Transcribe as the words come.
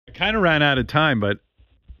kind of ran out of time, but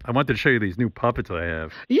I wanted to show you these new puppets I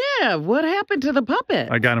have. Yeah, what happened to the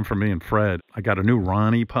puppet? I got them from me and Fred. I got a new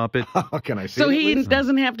Ronnie puppet. Can I see So it, he please?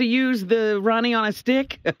 doesn't have to use the Ronnie on a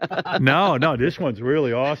stick? No, this one's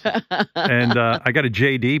really awesome. And I got a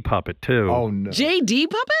JD puppet, too. Oh, no. JD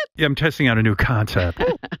puppet? Yeah, I'm testing out a new concept.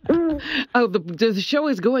 Oh, the show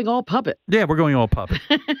is going all puppet. Yeah, we're going all puppet.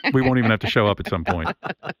 We won't even have to show up at some point.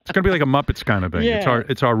 It's going to be like a Muppets kind of thing. Yeah.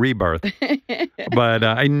 It's our rebirth. But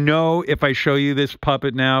I know if I show you this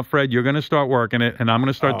puppet now, Fred, you're going to start working it, and I'm going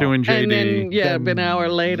to start doing JD. And then, an hour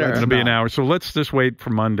later. It'll be an hour. So let's just wait for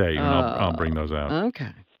Monday, and I'll bring those out. Okay.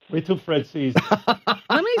 Wait till Fred sees.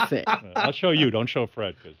 Let me see. I'll show you. Don't show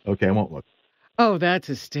Fred. Okay, I won't look. Oh, that's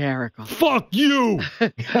hysterical. Fuck you!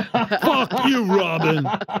 Fuck you, Robin!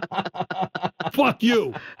 Fuck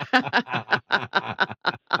you!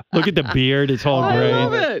 Look at the beard. It's all gray. I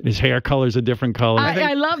love it. His hair color's a different color.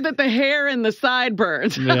 I love that the hair and the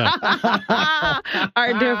sideburns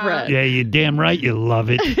are different. Yeah, you're damn right you love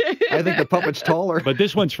it. I think the puppet's taller. But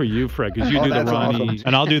this one's for you, Fred, because you do the that's Ronnie, awesome.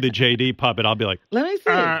 and I'll do the JD puppet. I'll be like, Let me see.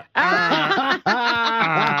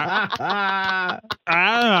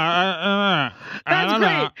 That's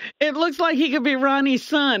great. It looks like he could be Ronnie's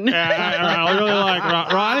son. I really like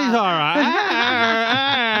Ronnie's all right.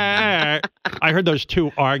 I heard those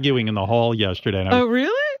two arguing in the hall yesterday. And Oh,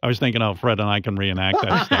 really? I was thinking, Fred and I can reenact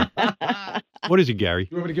that stuff. What is it, Gary?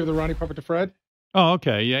 You want me to give the Ronnie puppet to Fred? Oh,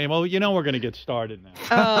 okay. Yeah, well, we're going to get started now.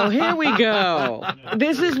 Oh, here we go.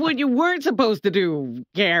 This is what you weren't supposed to do,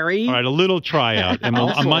 Gary. All right, a little tryout. And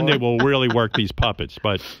on Monday, we'll really work these puppets.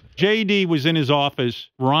 But JD was in his office.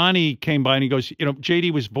 Ronnie came by and he goes,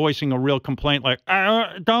 JD was voicing a real complaint like,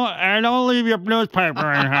 I don't leave your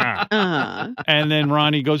newspaper in here. And then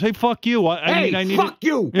Ronnie goes, hey, fuck you. I need fuck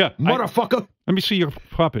you, yeah, motherfucker. Let me see your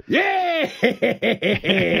puppet. Yeah.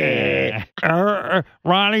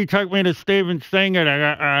 Ronnie took me to Steven Singer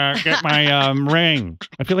to get my ring.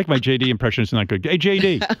 I feel like my JD impression is not good. Hey,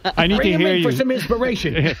 JD, I need to hear you. For some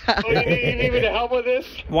inspiration. You need me to help with this?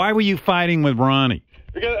 Why were you fighting with Ronnie?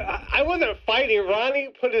 Because I wasn't fighting. Ronnie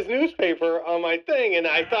put his newspaper on my thing, and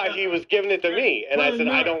I thought he was giving it to me. And I said,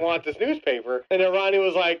 I don't want this newspaper. And then Ronnie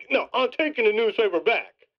was like, no, I'm taking the newspaper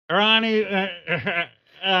back. Ronnie,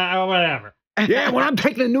 whatever. Yeah, well, I'm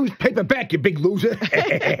taking the newspaper back, you big loser.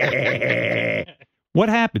 What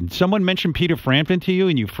happened? Someone mentioned Peter Frampton to you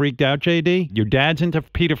and you freaked out, JD? Your dad's into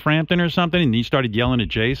Peter Frampton or something and you started yelling at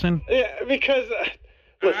Jason? Yeah, because,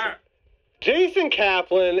 listen, Jason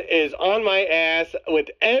Kaplan is on my ass with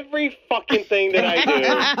every fucking thing that I do.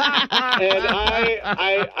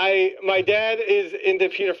 And my dad is into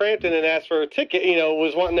Peter Frampton and asked for a ticket,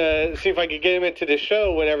 was wanting to see if I could get him into the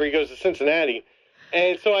show whenever he goes to Cincinnati.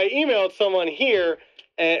 And so I emailed someone here,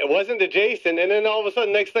 and it wasn't to Jason. And then all of a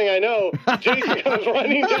sudden, next thing I know, Jason comes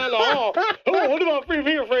running down the hall. Oh, what about free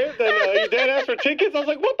Peter Frampton? Your dad asked for tickets? I was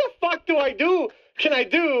like, what the fuck can I do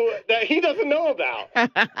that he doesn't know about?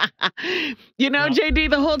 JD,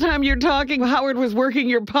 the whole time you're talking, Howard was working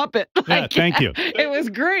your puppet. Yeah, thank you. It was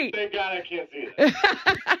great. Thank God I can't see it.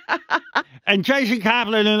 And Jason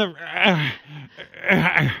Kaplan in the...